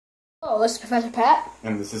Oh, this is Professor Pat.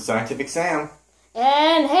 And this is Scientific Sam.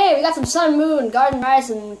 And hey, we got some Sun, Moon, Garden Rise,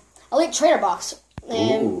 and Elite Trainer Box.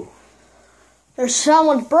 And Ooh. there's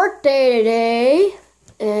someone's birthday today,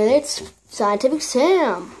 and it's Scientific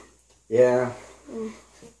Sam. Yeah.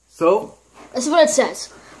 So? This is what it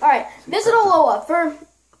says. Alright, visit Aloha for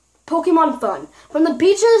Pokemon fun. From the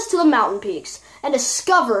beaches to the mountain peaks. And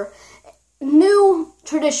discover new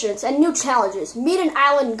traditions and new challenges. Meet an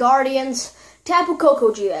island guardians, Tapu Koko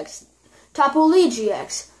GX, Tapu Lee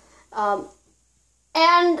GX,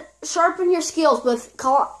 and sharpen your skills with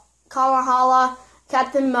Kalahala,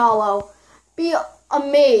 Captain Malo. Be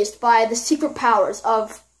amazed by the secret powers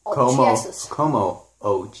of GXs. Como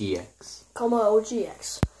OGX. Como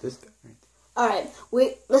OGX. This guy. Alright,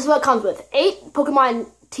 this is what it comes with. 8 Pokemon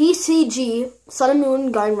TCG Sun and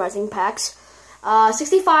Moon Garden Rising packs.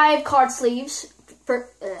 65 card sleeves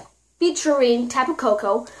featuring Tapu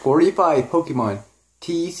Koko. 45 Pokemon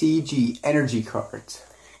TCG energy cards.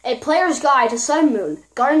 A player's guide to Sun and Moon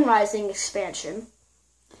Garden Rising expansion.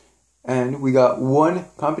 And we got 1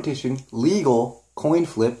 competition legal coin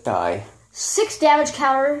flip die. 6 damage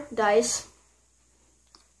counter dice.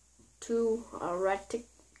 2 erratic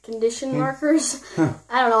condition markers.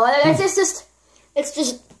 I don't know. It's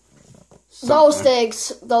just those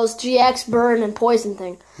things, those GX, burn, and poison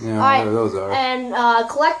thing. Yeah, whatever those are. And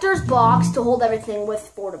collector's box to hold everything with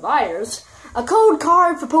 4 dividers. A code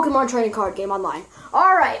card for Pokemon Trading Card Game Online.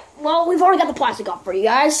 Alright, well, we've already got the plastic off for you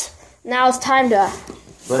guys. Now it's time to...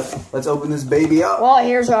 Let's open this baby up. Well,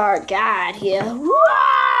 here's our guide here.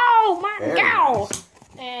 Whoa! My God!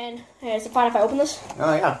 And, hey, is it fine if I open this?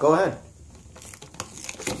 Oh, yeah, go ahead.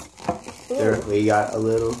 Ooh. There, we got a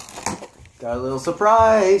little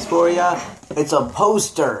surprise for ya. It's a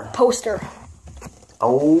poster. Poster.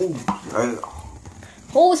 Oh.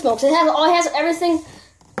 Holy smokes! It has everything.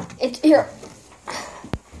 Here.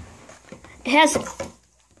 It has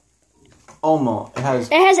Almost. It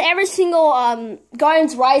has every single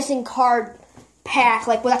Guardians Rising card pack.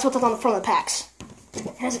 Like, well, that's what's on the front of the packs.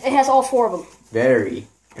 It has all 4 of them. Very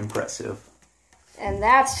impressive. And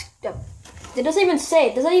that's. It doesn't even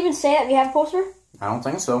say. Does that even say that we have a poster? I don't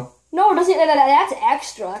think so. No, it doesn't. That's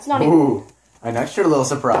extra. That's not even. Ooh, an extra little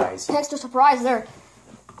surprise. An extra surprise there.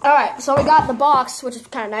 Alright, so we got the box, which is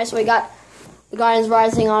kind of nice. We got the Guardians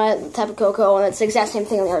Rising on it, the Tapu Koko, and it's the exact same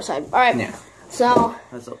thing on the other side. Alright, Yeah. So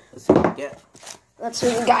Let's see what we get. Let's see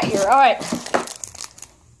what we got here. Alright.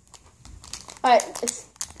 Alright, it's,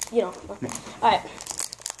 you know. Alright.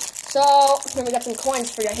 So, here we got some coins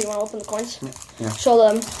for you. You want to open the coins? Yeah. Show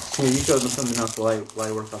them. Here, you showed them something else while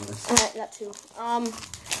I worked on this. Alright, that too.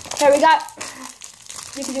 Here we got.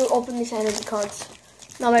 You can open these energy cards.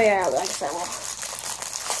 No, maybe I guess I will.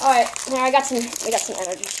 Alright, now I got some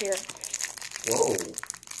energies here. Whoa.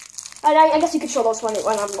 I guess you could show those when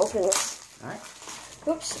I'm opening this. Alright.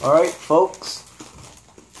 Oops. Alright, folks.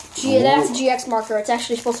 That's a GX marker. It's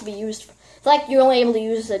actually supposed to be used. It's like you're only able to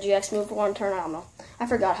use the GX move for 1 turn. I don't know. I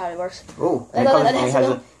forgot how it works. Oh, I've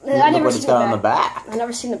never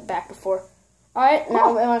seen the back before. Alright,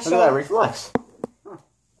 now I want to show. Look at that reflex.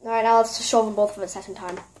 Alright, now let's show them both for the second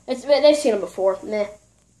time. They've seen them before. Meh.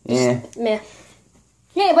 Yeah. Meh.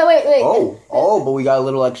 Yeah, wait. Oh, but we got a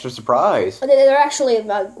little extra surprise. They're actually,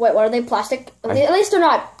 what are they, plastic? At least they're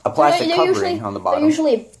not. A plastic they're covering usually, on the bottom. They're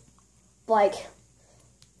usually, like,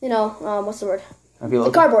 you know, what's the word?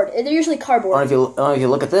 The cardboard. They're usually cardboard. Or if you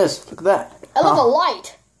look at this, look at that. I love a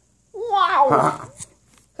light. Wow.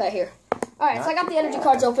 Okay, here. Alright, so I got the energy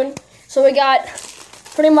cards open. So we got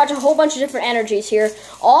pretty much a whole bunch of different energies here.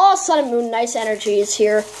 All Sun and Moon nice energies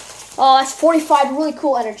here. Oh, that's 45 really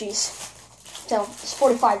cool energies. So, it's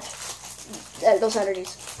 45 those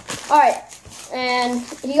energies. Alright, and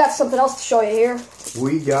he got something else to show you here.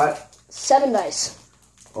 We got 7 dice.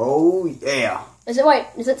 Oh, yeah. Is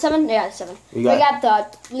it 7? Yeah, it's 7. We got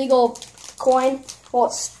the legal coin. Well,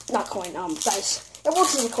 it's not coin, dice. It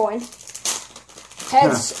works as a coin.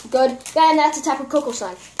 Heads, good. Yeah, and that's a Tapu Koko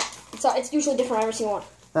sign. It's usually different every single one.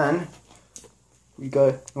 Then we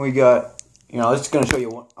got. You know, I'm just gonna show you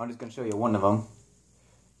one of them,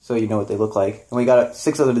 so you know what they look like. And we got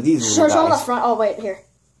 6 other of these. Show them the front. Oh wait, here.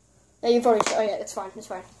 Yeah, you've already. Oh yeah, it's fine. It's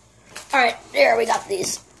fine. All right, there we got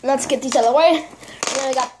these. Let's get these out of the way. And then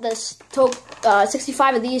I got this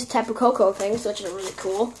 65 of these Tapu Koko things, which are really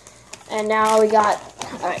cool. And now we got.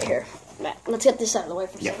 All right, here. Let's get this out of the way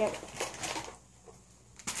for a second.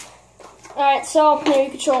 Alright, so here you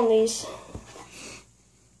can show them these.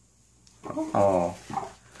 Oh,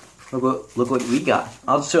 look what we got.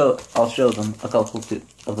 I'll show them a couple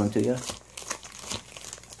of them to you.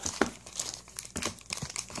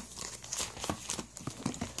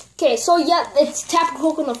 Okay, so yeah, it's Tapu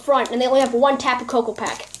Koko in the front, and they only have one Tapu Koko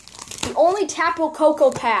pack. The only Tapu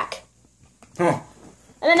Koko pack. Huh.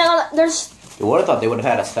 And then there's... You would have thought they would have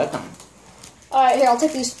had a second. Alright, here, I'll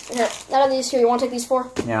take these. Here, none of these here. You want to take these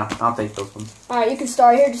 4? Yeah, I'll take those ones. Alright, you can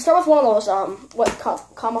start here. Just start with one of those,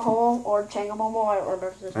 Kamahomo or Changamomo, I don't remember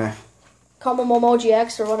if it's Kamamomo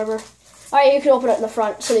GX or whatever. Alright, you can open it in the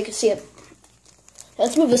front so you can see it.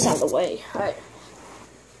 Let's move this out of the way. Alright.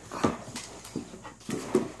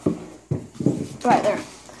 Right there.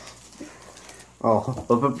 Oh,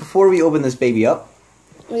 but before we open this baby up,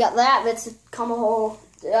 we got that. That's a Kamaho.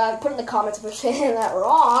 Put in the comments if we're saying that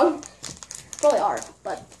wrong. Probably are,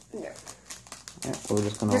 but yeah. Yeah, we're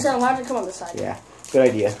just gonna. Just allowed to come on this side. Yeah, good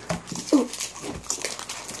idea.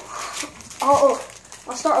 I'll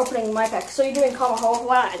start opening my pack. So you're doing Kamaho?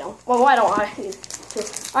 Why don't I don't? Well, why don't I?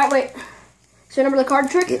 All right, wait. So remember the card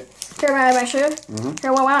trick? Yeah. Here, may I show you?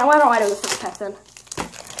 Here, why don't I do the first pack then?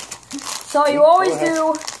 So you always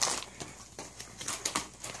do.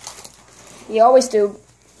 You always do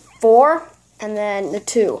 4 and then the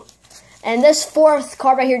 2. And this 4th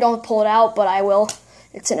card right here, don't pull it out, but I will.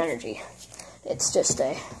 It's an energy. It's just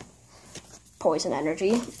a poison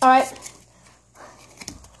energy. Alright.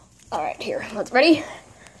 Alright, here. Let's ready?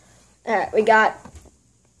 Alright, we got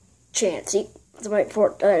Chansey. Let's wait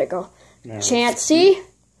for it. There you go. No. Chansey.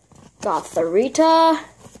 Got Tharita.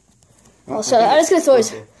 Oh, so I'm just gonna throw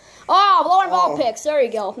these. Oh, blowing ball picks. There you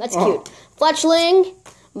go. That's cute. Fletchling.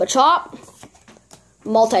 Machop.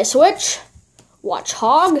 Multi-switch.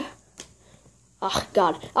 Watchhog. Oh,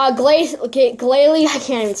 God. Glalie. I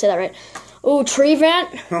can't even say that right. Ooh, Trevenant.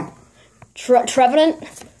 Trevenant.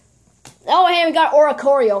 Oh, hey, we got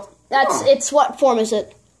Oricorio. It's what form is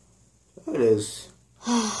it? It is.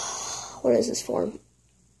 What is this form?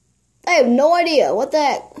 I have no idea. What the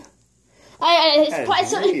heck?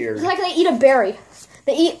 It's like they eat a berry.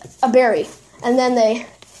 They eat a berry, and then they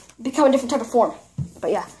become a different type of form. But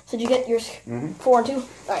yeah, so did you get yours 4 and 2?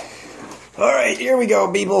 Alright. Alright, here we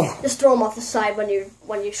go, people. Just throw them off the side when you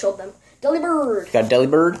showed them. Delibird. Got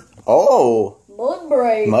Delibird? Oh.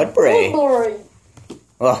 Mudbray. Mudbray.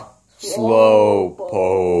 Oh,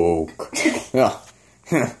 Slowpoke.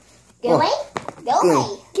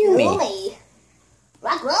 Gilly.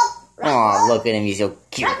 Rock. Oh, look at him, he's so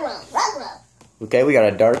cute. Rock. Okay, we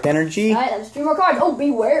got a Dark Energy. Alright, there's 3 more cards. Oh,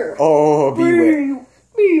 Beware. Oh, Beware.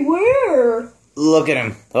 Beware. Look at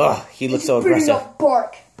him. Oh, he looks so aggressive.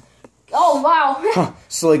 Bark. Oh, wow.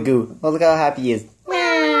 Slagoo. Oh, look how happy he is.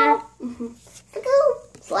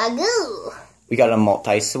 Slagoo. We got a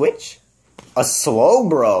multi-switch. A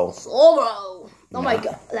Slowbro. Oh my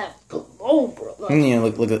god. That Slowbro. Yeah,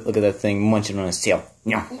 look at that thing munching on his tail.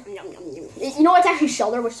 Yeah. You know, it's actually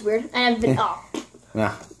Shelter, which is weird. And I've been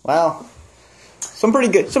Yeah. Well, some pretty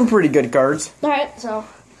good cards. Alright, so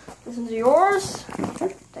this is yours.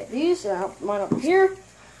 Take these, and I'll put mine up here.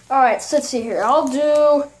 Alright, so let's see here. I'll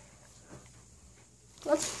do.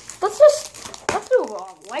 Let's do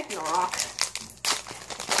Ragnarok.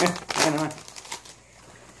 Yeah,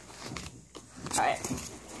 Alright.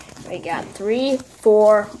 We got 3,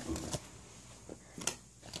 4,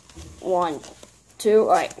 1, 2.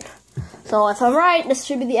 Alright. So if I'm right, this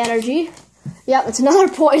should be the energy. Yep, it's another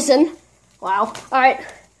poison. Wow. Alright.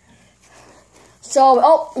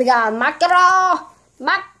 So, we got Macro,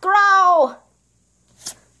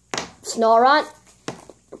 Snorunt,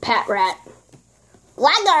 Patrat,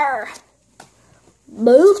 Lagger,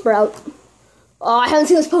 Bullsprout. Oh, I haven't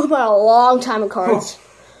seen this Pokemon in a long time in cards.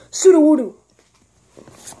 Sudowoodo.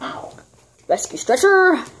 Rescue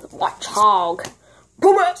Stretcher, Watchhog,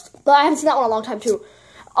 Pumas. I haven't seen that one in a long time too.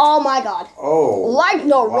 Oh my god. Oh.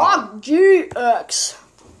 Ragnarok GX.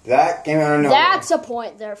 That came out of nowhere. That's a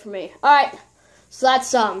point there for me. Alright. So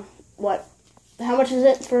that's, what? How much is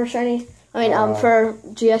it for shiny? I mean, for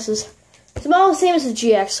GXs. It's about the same as the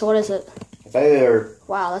GX, so what is it? It's either...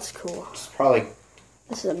 Wow, that's cool. It's probably...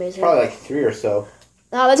 This is amazing. Probably like 3 or so.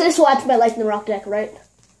 This will add to my Lightning Rock deck, right?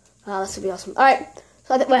 This would be awesome. Alright.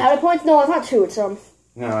 So, wait, how many points? No, it's not 2, it's, No,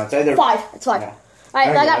 it's either... 5. It's 5. Yeah.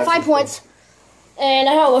 Alright, I got 5 points. And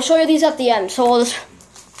I don't know, we'll show you these at the end, so we'll just...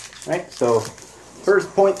 Right, so... First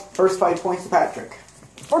 5 points to Patrick.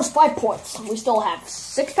 First 5 points. We still have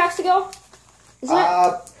 6 packs to go? Isn't it?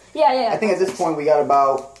 Yeah. I think at this point we got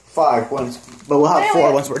about 5 once, but we'll have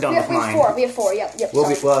 4 once we're done with mine. We have 4, yep. We'll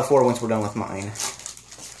have 4 once we're done with mine.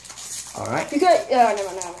 Alright. You could, never.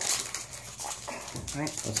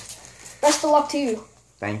 Alright. Best of luck to you.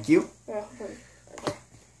 Thank you. Yeah.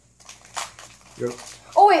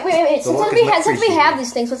 Oh, wait. Since we have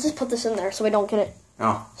these things, let's just put this in there so we don't get it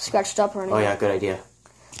scratched up or anything. Oh, yeah, good idea.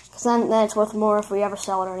 Because then it's worth more if we ever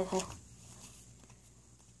sell it or anything.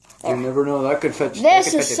 You never know. That could fetch.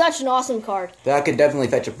 This is such an awesome card. That could definitely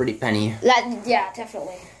fetch a pretty penny. Yeah,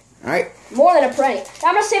 definitely. All right. More than a penny.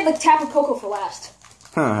 I'm gonna save the tapu koko for last.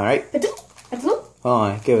 All right. Hold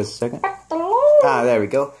on. Give us a second. There we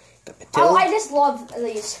go. Oh, I just love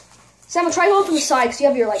these. Sam, try going from the side because you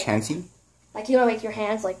have your Chansey. Like you know, like your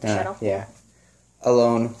hands like the shadow. Yeah.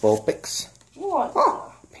 Alone Vulpix. What?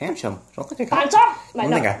 Oh, Pancham. I don't think I got. Pancham. I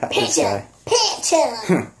don't think I got this guy.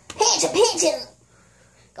 Pancham.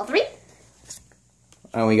 Go 3.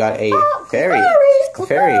 And we got a fairy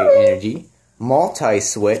energy,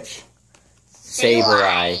 multi-switch,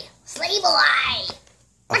 Sableye,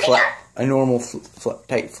 a normal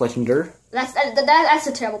type Fletchinder. That's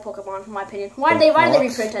a terrible Pokemon, in my opinion. Why did they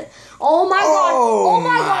reprint it? Oh my god! Oh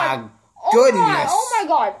my god! Goodness! Oh my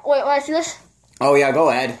god! Wait, I see this? Oh yeah, go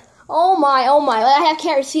ahead. Oh my! I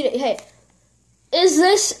can't see it. Hey, is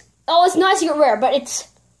this? Oh, it's not secret rare, but it's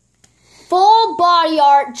full body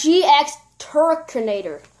art GX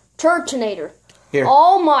Turtonator. Here.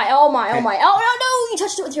 Oh my! Oh no! You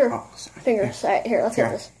touched it with your fingers. All right, here. Let's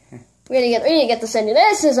get this. We need to get this in.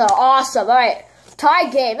 This is awesome. All right, tie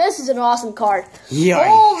game. This is an awesome card. Yikes.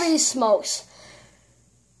 Holy smokes!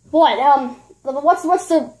 What?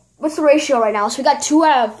 What's the ratio right now? So we got 2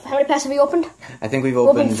 out of how many packs have we opened? I think we've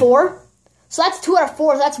opened 4. So that's 2 out of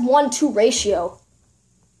 4. So that's 1-2 ratio.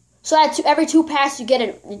 So every 2 packs you get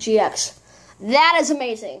a GX. That is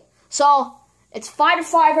amazing. So it's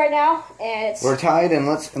 5-5 right now, and we're tied. And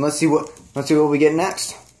let's see what we get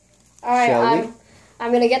next. All right,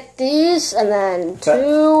 I'm gonna get these, and then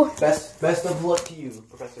 2. Best of luck to you,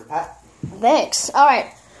 Professor Pat. Thanks. All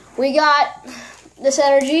right, we got this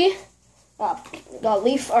energy. Got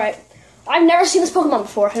Leaf. All right, I've never seen this Pokemon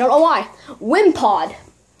before. I don't know why. Wimpod.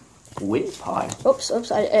 Wimpod. Oops.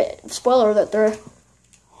 Spoiler that they're.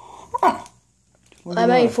 I'm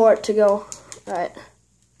waiting for it to go.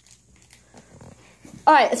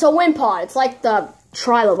 Alright, it's a Wimpod. It's like the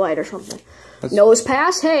Trilobite or something. Nose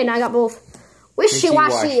pass. Hey, now I got both.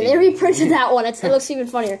 Wishy-washy. They reprinted that one. It looks even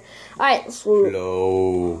funnier. Alright.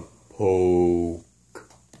 Slow poke.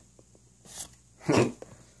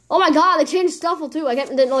 Oh my god, they changed Stuffle too. I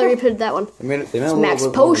didn't know they reprinted that one. It's Max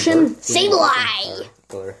Potion. Sableye.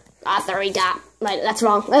 3 dot. Right, that's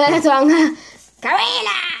wrong. Karina.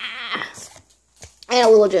 And a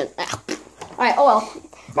Legend. Alright, oh well.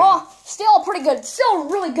 Oh, still pretty good. Still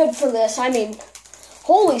really good for this. I mean,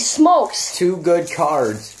 holy smokes. 2 good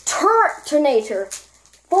cards. Turtonator.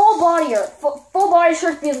 Full body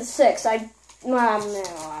shirt be 6. I don't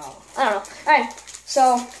know. Alright,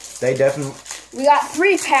 so. They definitely. We got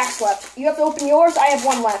 3 packs left. You have to open yours. I have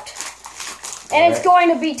 1 left. And it's going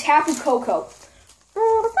to be Tapu Koko.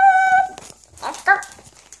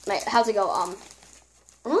 Wait, how's it go? I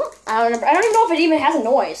don't remember. I don't even know if it even has a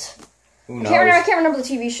noise. Who knows? I can't remember the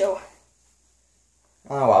TV show.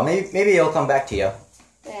 Oh well, maybe it'll come back to you.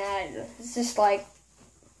 Yeah, it's just like.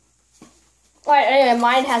 Alright, anyway,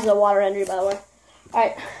 mine has a water energy, by the way.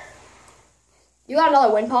 Alright. You got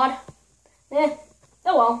another Wimpod?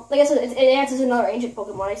 Oh well. Like I said, it answers another ancient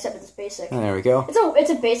Pokemon, except it's basic. There we go.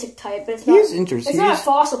 It's a basic type, but it's not. Interesting. It's not a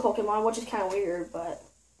fossil Pokemon, which is kind of weird, but.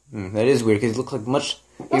 That is weird because it looks like much.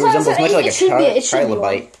 It resembles much like a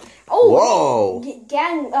Trilobite. Oh, whoa!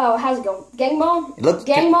 How's it go? Gangmo? It looks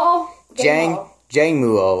Gangmo?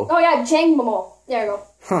 Jangmuo. Oh yeah, Jangmo. There you go.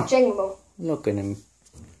 Huh. Jangmo. Look at him.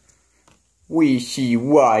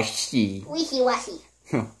 Wishy-washy. Wishy-washy.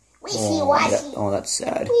 Wishy-washy. Oh, that's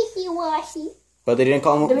sad. Wishy-washy. But they didn't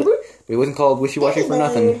call him. He wasn't called Wishy-washy for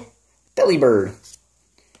nothing. Delibird.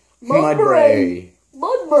 Mudbray.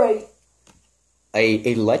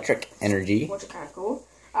 A electric energy. Which is kind of cool.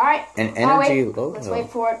 All right. An energy logo. Let's wait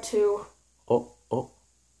for it to. Oh.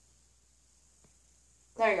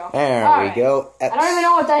 There you go. There we go. I don't even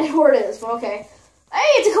know what that word is, but okay.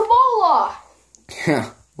 Hey, it's a Kabbalah.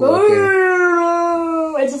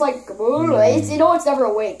 It's just like it's never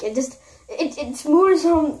awake. It's moves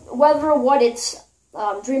from whether what it's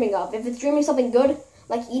dreaming of. If it's dreaming something good,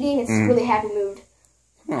 like eating, it's really happy mood.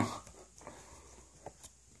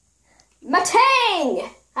 Matang!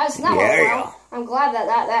 That's not well. I'm glad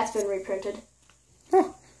that's been reprinted.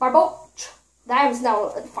 Barbo. That is now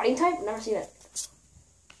a fighting type. Never seen it.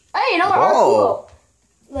 Hey, another Arculo.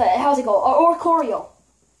 How's it go? Or Corio.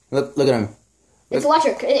 Look at him. It's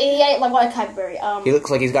electric. He ate like what type of berry? He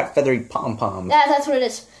looks like he's got feathery pom-poms. Yeah, that's what it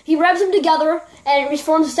is. He rubs them together and it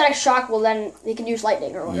forms a static shock. Well, then he can use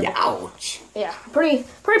lightning or whatever. Ouch. Yeah, pretty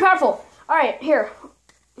powerful. All right, here.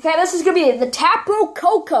 Okay, this is gonna be the Tapu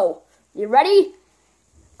Koko. You ready?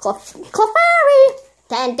 Clefairy,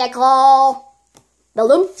 Tentacle,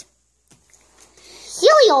 Balloon,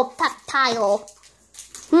 Helioptile,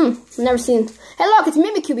 I've never seen. Hey, look, it's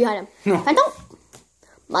Mimikyu behind him. Phantom.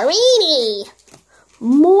 Marini.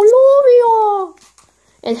 Moluria.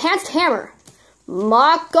 Enhanced Hammer.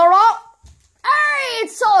 Makarov. Hey,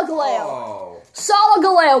 it's Solgaleo. Oh.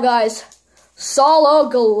 Solgaleo, guys.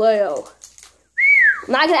 Solgaleo.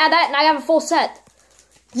 Now I can add that, and I have a full set.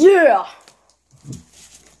 Yeah.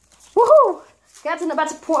 Woohoo! That's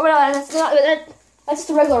a point. That's just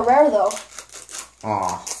a regular rare, though.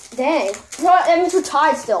 Aw. Dang. No, that means we're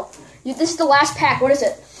tied still. This is the last pack. What is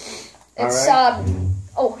it? It's,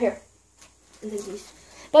 oh, here.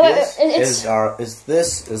 But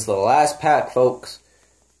this is the last pack, folks.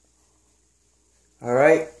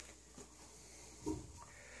 Alright.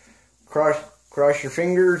 Cross your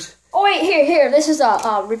fingers. Oh, wait, here. This is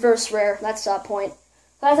a reverse rare. That's a point.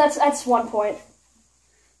 That's 1 point.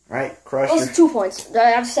 Alright, cross your... Those are 2 points. I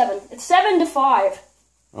have 7. It's 7-5.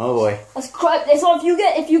 Oh boy. So if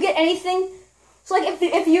you get anything, so like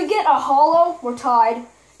if you get a holo, we're tied.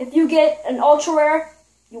 If you get an ultra rare,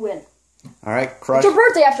 you win. All right, cross. It's your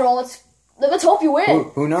birthday after all. Let's hope you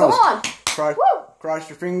win. Who knows? Come on. Cross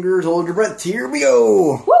your fingers, hold your breath. Here we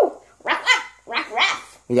go. Woo!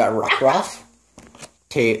 Raff. We got Raff.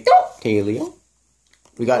 Tailio.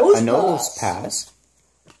 We got a nose pass.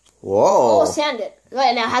 Whoa. Oh, Sandit.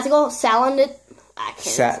 Right now, has to go Salandit. I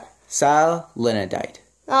can't. Salinidite.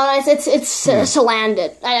 Oh, it's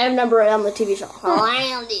Salandit. I remember it on the TV show.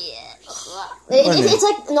 Salandit. It's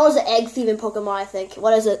like known as an egg thieving Pokemon, I think.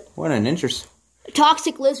 What is it? What an interest.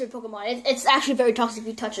 Toxic lizard Pokemon. It's actually very toxic if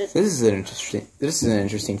you touch it. This is an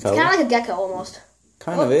interesting fellow. It's kind of like a gecko almost.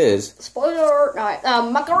 Kind of is. Spoiler. Alright.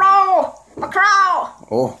 Macaro.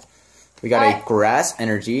 Oh, we got a grass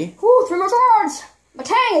energy. Ooh, 3 more cards.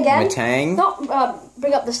 Matang again. Matang. No,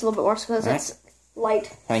 bring up this a little bit more because it's light.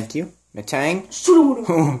 Thank you. Matang.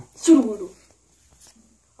 Sudowoodo.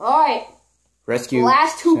 Alright. Rescue.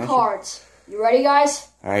 Last 2 cards. You ready, guys?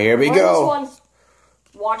 Alright, here we go. This one,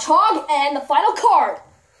 Watchog, and the final card.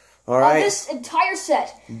 Alright. Of this entire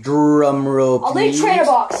set. Drum roll, please. Elite Trainer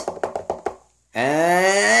Box.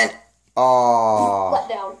 And... Let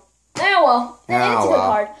down. Oh well. It's a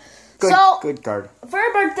good card. Good card. For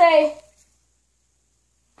your birthday,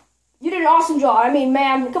 you did an awesome job. I mean,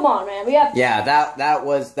 man, come on, man. Yeah, that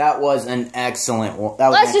was an excellent one.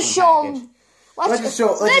 Let's just show them. Let's just show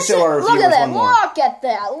our viewers. Look at that. Look at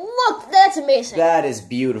that. Look, that's amazing. That is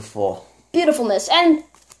beautiful. Beautifulness. And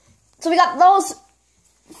so we got those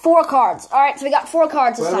 4 cards. All right, so we got 4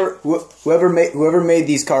 cards this time. Whoever made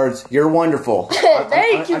these cards, you're wonderful.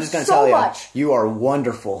 Thank you I'm just gonna so tell much. You are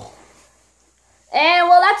wonderful. And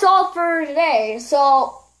well, that's all for today.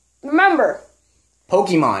 So remember,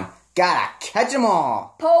 Pokemon, gotta catch 'em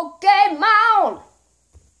all. Pokemon.